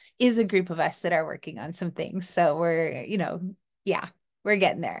there is a group of us that are working on some things. So we're, yeah, we're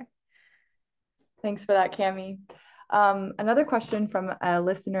getting there. Thanks for that, Camie. Another question from a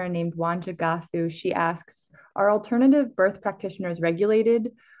listener named Wanja Gathu. She asks, are alternative birth practitioners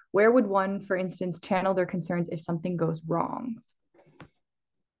regulated? Where would one, for instance, channel their concerns if something goes wrong?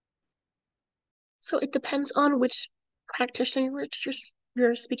 So it depends on which practitioner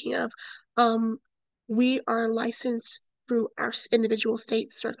you're speaking of. We are licensed through our individual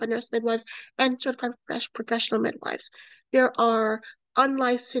states, certified nurse midwives and certified professional midwives. There are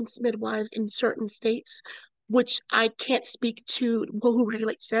unlicensed midwives in certain states, which I can't speak to who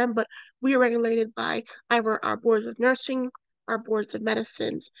regulates them, but we are regulated by either our boards of nursing are boards of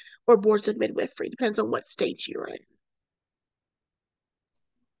medicines or boards of midwifery. Depends on what state you're in.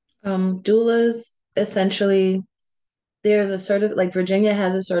 Doulas, essentially, there's a like Virginia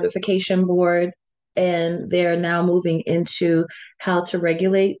has a certification board, and they're now moving into how to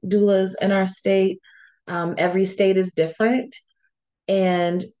regulate doulas in our state. Every state is different,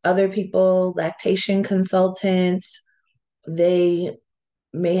 and other people, lactation consultants, they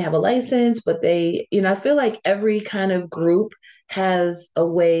may have a license, but I feel like every kind of group has a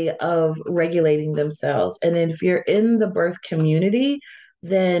way of regulating themselves. And then if you're in the birth community,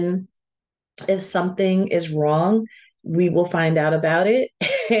 then if something is wrong, we will find out about it.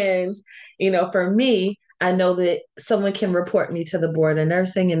 And, for me, I know that someone can report me to the Board of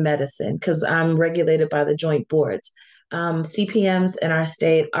Nursing and Medicine because I'm regulated by the joint boards. CPMs in our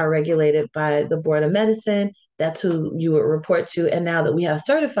state are regulated by the Board of Medicine. That's who you would report to. And now that we have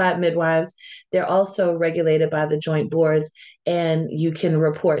certified midwives, they're also regulated by the joint boards, and you can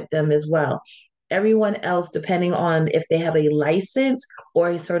report them as well. Everyone else, depending on if they have a license or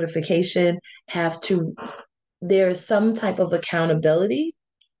a certification, there's some type of accountability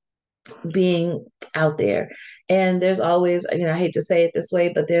being out there. And there's always, I hate to say it this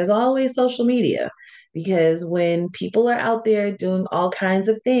way, but there's always social media, because when people are out there doing all kinds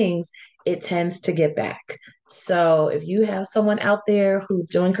of things, it tends to get back. So if you have someone out there who's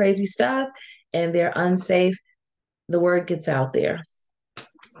doing crazy stuff and they're unsafe, the word gets out there.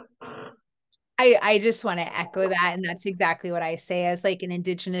 I just want to echo that. And that's exactly what I say as like an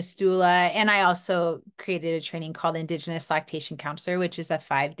Indigenous doula. And I also created a training called Indigenous Lactation Counselor, which is a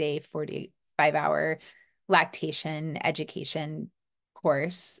 5-day, 45-hour lactation education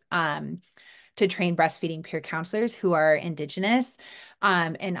course to train breastfeeding peer counselors who are Indigenous.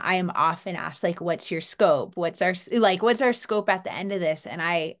 And I am often asked, like, what's your scope? What's our scope at the end of this? And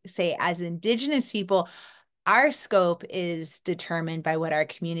I say, as Indigenous people, our scope is determined by what our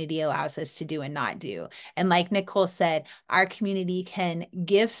community allows us to do and not do. And like Nicole said, our community can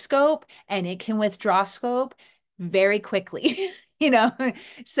give scope and it can withdraw scope very quickly.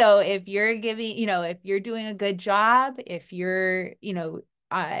 So if you're giving, if you're doing a good job, if you're,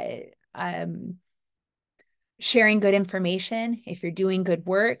 sharing good information, if you're doing good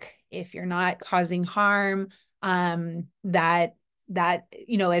work, if you're not causing harm, that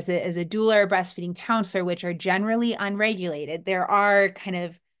as a doula or breastfeeding counselor, which are generally unregulated, there are kind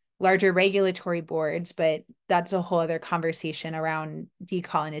of larger regulatory boards, but that's a whole other conversation around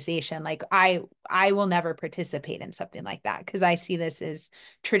decolonization. Like I will never participate in something like that because I see this as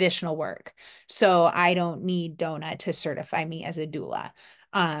traditional work. So I don't need DONA to certify me as a doula.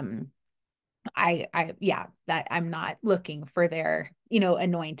 That I'm not looking for their,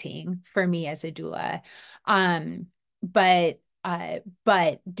 anointing for me as a doula.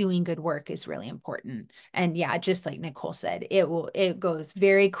 But doing good work is really important. And yeah, just like Nicole said, it goes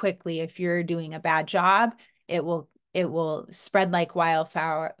very quickly. If you're doing a bad job, it will spread like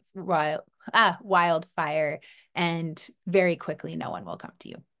wildfire, and very quickly no one will come to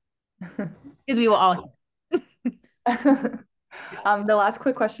you. Because we will all The last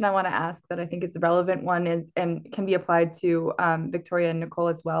quick question I want to ask that I think is the relevant one is, and can be applied to Victoria and Nicole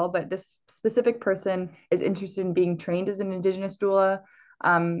as well, but this specific person is interested in being trained as an Indigenous doula.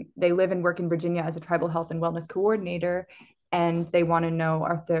 They live and work in Virginia as a tribal health and wellness coordinator, and they want to know,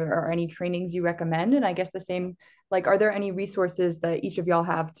 are there any trainings you recommend? And I guess the same, like, are there any resources that each of y'all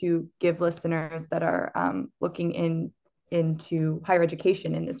have to give listeners that are looking into higher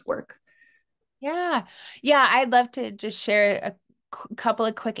education in this work? Yeah. I'd love to just share a couple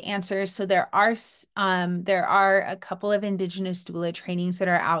of quick answers. So there are a couple of Indigenous doula trainings that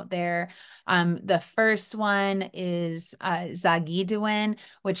are out there. The first one is Zagiduen,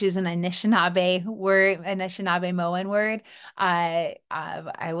 which is an Anishinaabe Moan word. I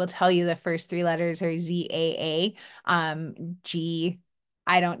will tell you the first 3 letters are ZAA. G.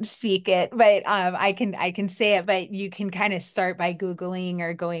 I don't speak it, but I can say it, but you can kind of start by Googling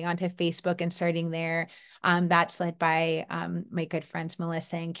or going onto Facebook and starting there. That's led by my good friends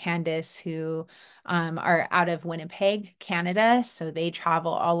Melissa and Candace, who are out of Winnipeg, Canada. So they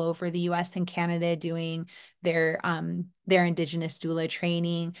travel all over the US and Canada doing their Indigenous doula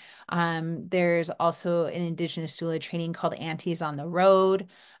training. There's also an Indigenous doula training called Aunties on the Road,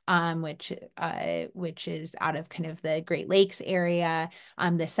 which is out of kind of the Great Lakes area.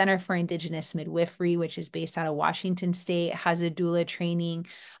 The Center for Indigenous Midwifery, which is based out of Washington State, has a doula training.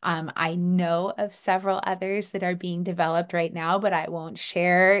 I know of several others that are being developed right now, but I won't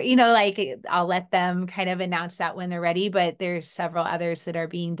share, I'll let them kind of announce that when they're ready, but there's several others that are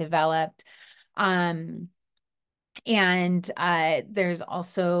being developed. And there's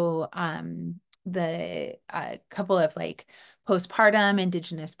also the couple of postpartum,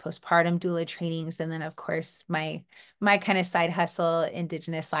 Indigenous postpartum doula trainings. And then of course, my kind of side hustle,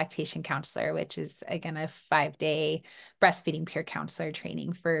 Indigenous lactation counselor, which is again, a 5-day breastfeeding peer counselor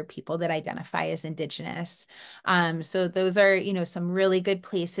training for people that identify as Indigenous. So those are, some really good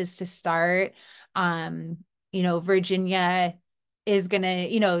places to start. Virginia is going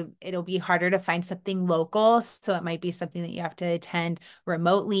to, it'll be harder to find something local. So it might be something that you have to attend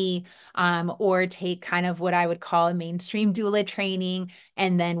remotely, or take kind of what I would call a mainstream doula training,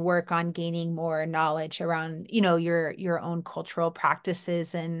 and then work on gaining more knowledge around, your own cultural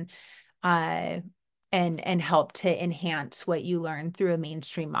practices and help to enhance what you learn through a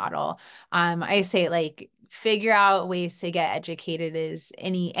mainstream model. I say, like, figure out ways to get educated is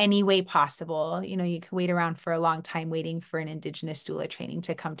any way possible. You can wait around for a long time waiting for an Indigenous doula training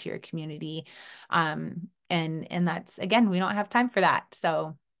to come to your community. And that's, again, we don't have time for that.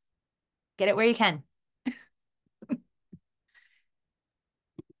 So get it where you can.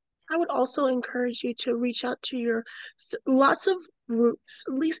 I would also encourage you to reach out to lots of groups.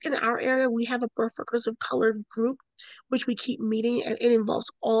 At least in our area, we have a Birth Workers of Color group, which we keep meeting, and it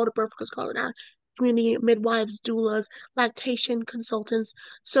involves all the birth workers of color in our community: midwives, doulas, lactation consultants.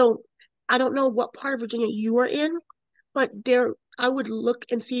 So I don't know what part of Virginia you are in, but I would look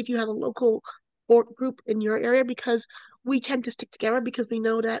and see if you have a local or group in your area, because we tend to stick together because we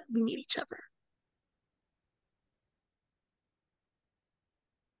know that we need each other.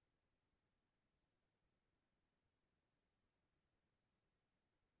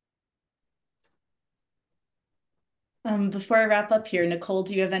 Before I wrap up here, Nicole,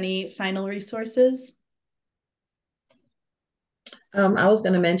 do you have any final resources? I was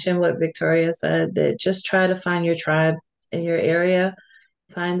going to mention what Victoria said, that just try to find your tribe in your area,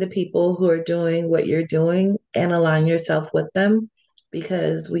 find the people who are doing what you're doing and align yourself with them,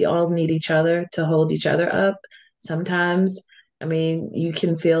 because we all need each other to hold each other up. Sometimes, you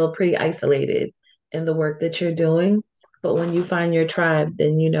can feel pretty isolated in the work that you're doing, but when you find your tribe,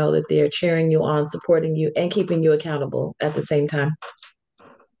 then you know that they're cheering you on, supporting you, and keeping you accountable at the same time.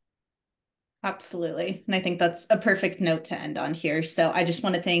 Absolutely. And I think that's a perfect note to end on here. So I just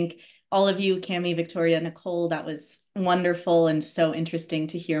want to thank all of you, Camie, Victoria, Nicole. That was wonderful and so interesting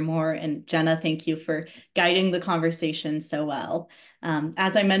to hear more. And Jenna, thank you for guiding the conversation so well.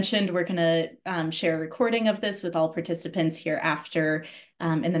 As I mentioned, we're going to share a recording of this with all participants here after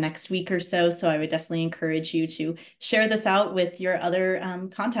in the next week or so. So I would definitely encourage you to share this out with your other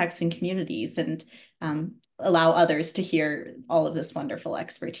contacts and communities, and allow others to hear all of this wonderful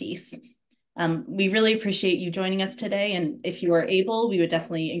expertise. We really appreciate you joining us today. And if you are able, we would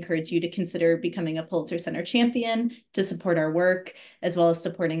definitely encourage you to consider becoming a Pulitzer Center champion to support our work, as well as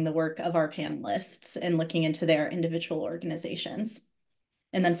supporting the work of our panelists and looking into their individual organizations.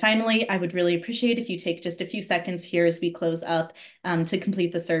 And then finally, I would really appreciate if you take just a few seconds here as we close up to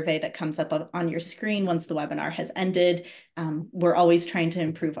complete the survey that comes up on your screen once the webinar has ended. We're always trying to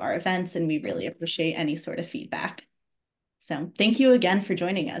improve our events, and we really appreciate any sort of feedback. So thank you again for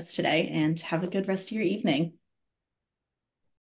joining us today, and have a good rest of your evening.